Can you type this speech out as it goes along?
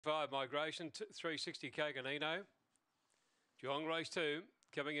5 Migration, 360 Coconino. Geelong race 2,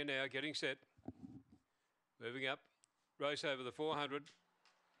 coming in now, getting set. Moving up, race over the 400.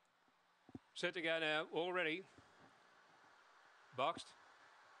 Set to go now, all ready. Boxed.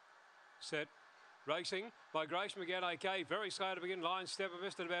 Set. Racing. Migration began okay. Very slow to begin. Line step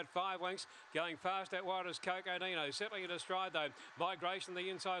missed at about 5 lengths. Going fast out wide as Coconino. Settling into stride though. Migration the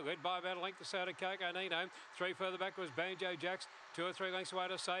inside. Led by about a length or so to Coconino. 3 further back was Banjo Jacks. 2 or 3 lengths away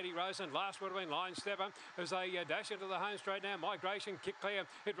to Sadie Rose. And last would have been Line Stepper as they dash into the home straight now. Migration kick clear.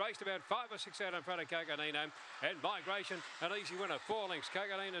 It raced about 5 or 6 out in front of Coconino. And Migration an easy winner. 4 lengths.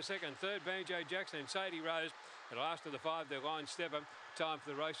 Coconino second. Third Banjo Jacks and Sadie Rose. And last of the 5 the Line Stepper. Time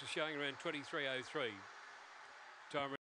for the race is showing around 23:03. Time